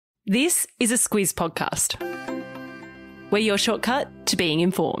This is a Squiz podcast. We're your shortcut to being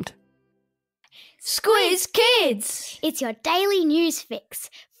informed. Squiz Kids! It's your daily news fix.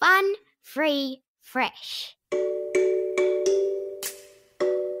 Fun, free, fresh.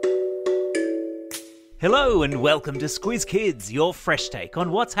 Hello and welcome to Squiz Kids, your fresh take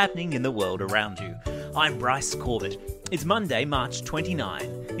on what's happening in the world around you. I'm Bryce Corbett. It's Monday, March 29.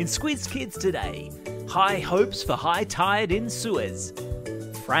 In Squiz Kids today, high hopes for high tide in Suez.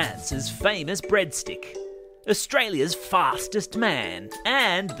 France's famous breadstick. Australia's fastest man.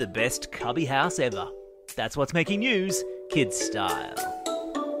 And the best cubby house ever. That's what's making news, kids style.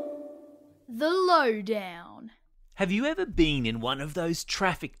 The Lowdown. Have you ever been in one of those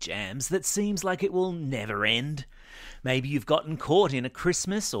traffic jams that seems like it will never end? Maybe you've gotten caught in a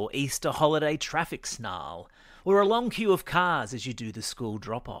Christmas or Easter holiday traffic snarl, or a long queue of cars as you do the school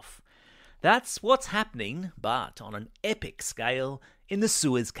drop-off. That's what's happening, but on an epic scale, in the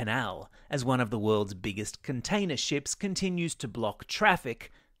Suez Canal, as one of the world's biggest container ships continues to block traffic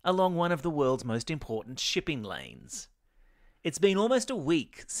along one of the world's most important shipping lanes. It's been almost a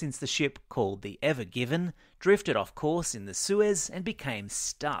week since the ship called the Ever Given drifted off course in the Suez and became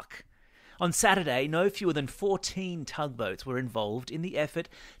stuck. On Saturday, no fewer than 14 tugboats were involved in the effort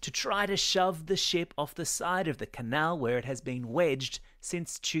to try to shove the ship off the side of the canal where it has been wedged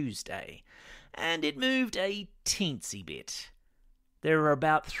since Tuesday. And it moved a teensy bit. There are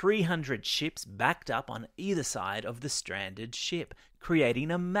about 300 ships backed up on either side of the stranded ship,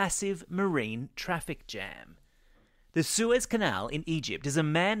 creating a massive marine traffic jam. The Suez Canal in Egypt is a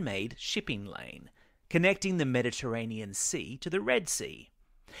man-made shipping lane, connecting the Mediterranean Sea to the Red Sea.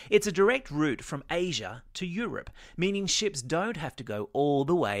 It's a direct route from Asia to Europe, meaning ships don't have to go all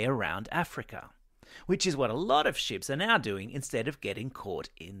the way around Africa, which is what a lot of ships are now doing instead of getting caught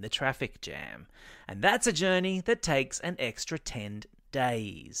in the traffic jam. And that's a journey that takes an extra 10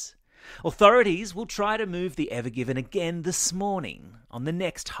 days. Authorities will try to move the Ever Given again this morning on the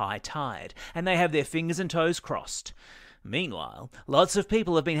next high tide, and they have their fingers and toes crossed. Meanwhile, lots of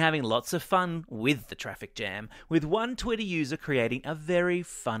people have been having lots of fun with the traffic jam, with one Twitter user creating a very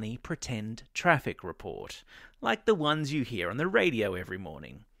funny pretend traffic report, like the ones you hear on the radio every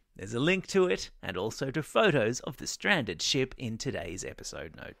morning. There's a link to it, and also to photos of the stranded ship in today's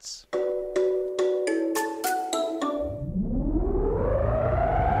episode notes.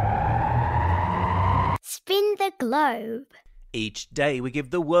 Spin the globe. Each day we give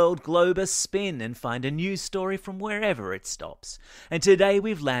the world globe a spin and find a news story from wherever it stops. And today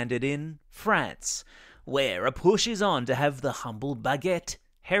we've landed in France, where a push is on to have the humble Baguette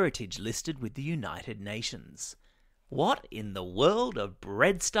heritage listed with the United Nations. What in the world of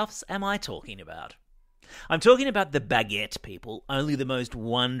breadstuffs am I talking about? I'm talking about the Baguette, people, only the most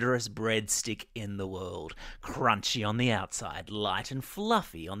wondrous breadstick in the world. Crunchy on the outside, light and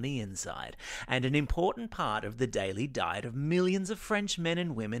fluffy on the inside, and an important part of the daily diet of millions of French men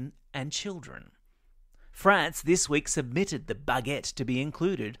and women and children. France this week submitted the baguette to be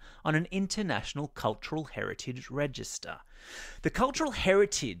included on an international cultural heritage register. The cultural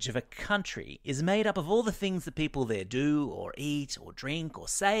heritage of a country is made up of all the things that people there do, or eat, or drink, or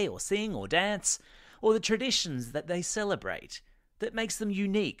say, or sing, or dance, or the traditions that they celebrate that makes them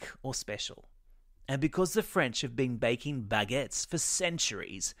unique or special. And because the French have been baking baguettes for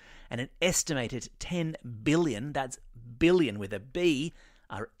centuries, and an estimated 10 billion, that's billion with a B,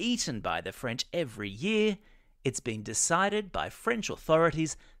 are eaten by the French every year, it's been decided by French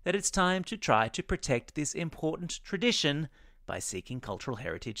authorities that it's time to try to protect this important tradition by seeking cultural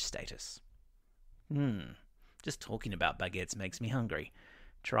heritage status. Just talking about baguettes makes me hungry.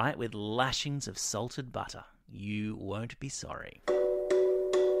 Try it with lashings of salted butter. You won't be sorry.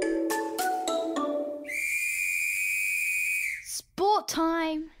 Sport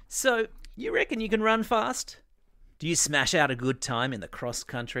time. So, you reckon you can run fast? Do you smash out a good time in the cross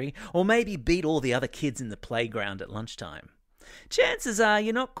country? Or maybe beat all the other kids in the playground at lunchtime? Chances are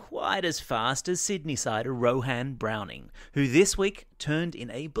you're not quite as fast as Sydney-sider Rohan Browning, who this week turned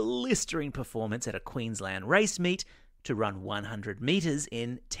in a blistering performance at a Queensland race meet to run 100 metres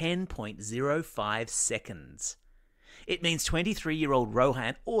in 10.05 seconds. It means 23-year-old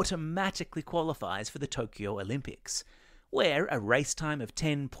Rohan automatically qualifies for the Tokyo Olympics, where a race time of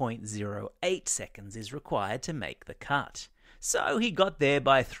 10.08 seconds is required to make the cut. So he got there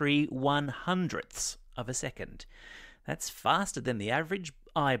by 3/100ths of a second. That's faster than the average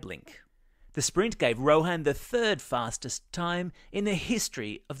eye blink. The sprint gave Rohan the third fastest time in the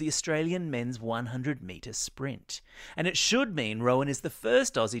history of the Australian men's 100-metre sprint. And it should mean Rohan is the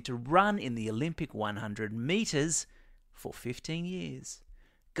first Aussie to run in the Olympic 100 metres for 15 years.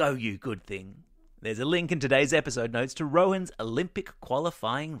 Go you, good thing. There's a link in today's episode notes to Rohan's Olympic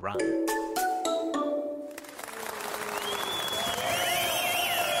qualifying run.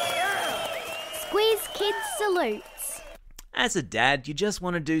 Squiz Kids salutes. As a dad, you just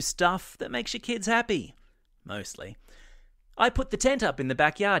want to do stuff that makes your kids happy. Mostly. I put the tent up in the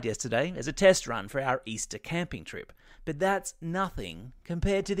backyard yesterday as a test run for our Easter camping trip, but that's nothing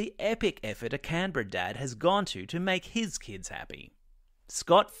compared to the epic effort a Canberra dad has gone to make his kids happy.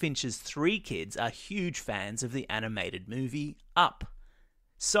 Scott Finch's 3 kids are huge fans of the animated movie Up.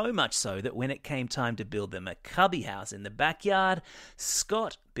 So much so that when it came time to build them a cubby house in the backyard,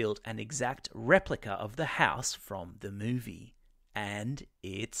 Scott built an exact replica of the house from the movie. And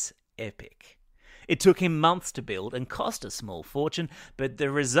it's epic. It took him months to build and cost a small fortune, but the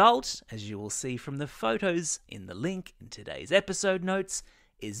result, as you will see from the photos in the link in today's episode notes,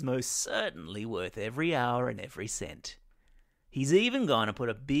 is most certainly worth every hour and every cent. He's even gone to put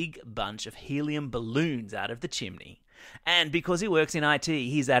a big bunch of helium balloons out of the chimney. And because he works in IT,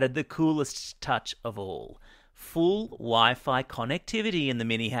 he's added the coolest touch of all. Full Wi-Fi connectivity in the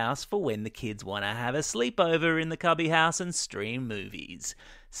mini house for when the kids want to have a sleepover in the cubby house and stream movies.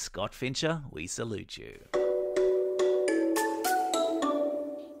 Scott Fincher, we salute you.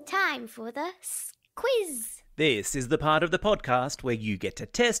 Time for the quiz. This is the part of the podcast where you get to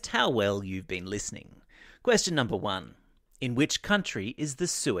test how well you've been listening. Question number 1. In which country is the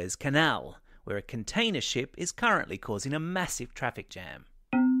Suez Canal, where a container ship is currently causing a massive traffic jam?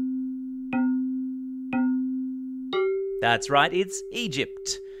 That's right, it's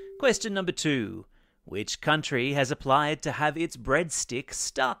Egypt. Question number 2. Which country has applied to have its breadstick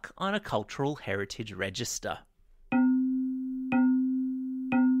stuck on a cultural heritage register?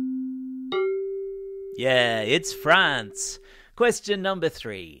 Yeah, it's France. Question number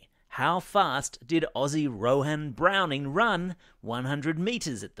 3. How fast did Aussie Rohan Browning run 100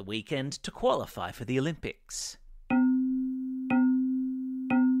 metres at the weekend to qualify for the Olympics?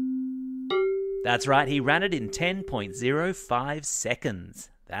 That's right, he ran it in 10.05 seconds.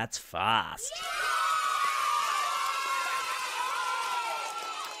 That's fast.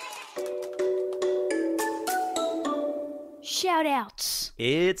 Shout-outs.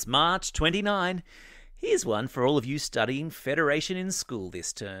 It's March 29. Here's one for all of you studying Federation in school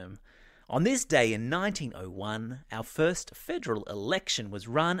this term. On this day in 1901, our first federal election was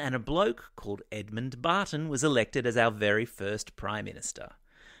run and a bloke called Edmund Barton was elected as our very first Prime Minister.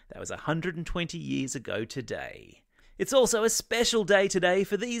 That was 120 years ago today. It's also a special day today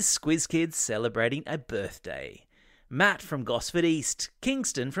for these Squiz Kids celebrating a birthday. Matt from Gosford East,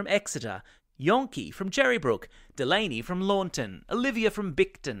 Kingston from Exeter, Yonki from Cherrybrook, Delaney from Launton, Olivia from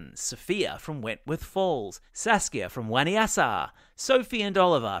Bicton, Sophia from Wentworth Falls, Saskia from Waniassa, Sophie and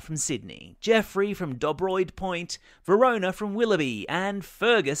Oliver from Sydney, Jeffrey from Dobroyd Point, Verona from Willoughby, and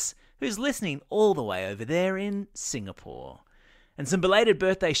Fergus, who's listening all the way over there in Singapore. And some belated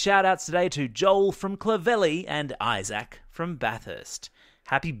birthday shout-outs today to Joel from Clovelly and Isaac from Bathurst.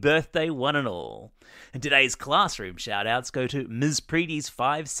 Happy birthday, one and all. And today's classroom shout-outs go to Ms. Preety's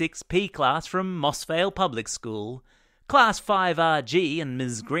 5-6P class from Mossvale Public School, Class 5RG and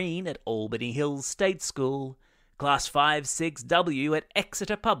Ms. Green at Albany Hills State School, Class 5-6W at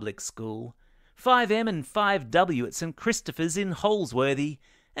Exeter Public School, 5M and 5W at St Christopher's in Holsworthy,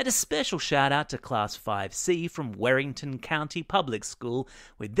 and a special shout-out to Class 5C from Werrington County Public School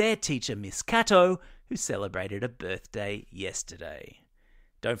with their teacher Miss Cato, who celebrated a birthday yesterday.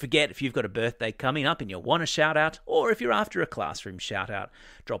 Don't forget, if you've got a birthday coming up and you want a shout-out, or if you're after a classroom shout-out,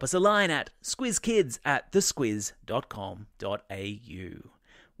 drop us a line at squizkids@thesquiz.com.au.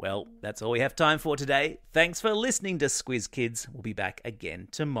 Well, that's all we have time for today. Thanks for listening to Squiz Kids. We'll be back again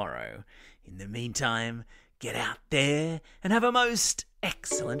tomorrow. In the meantime, get out there and have a most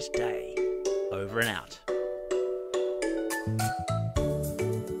excellent day. Over and out.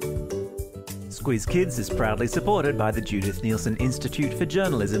 Squiz Kids is proudly supported by the Judith Neilson Institute for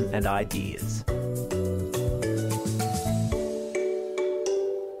Journalism and Ideas.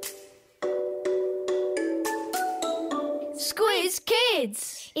 Squiz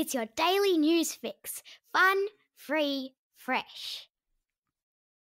Kids! It's your daily news fix. Fun, free, fresh.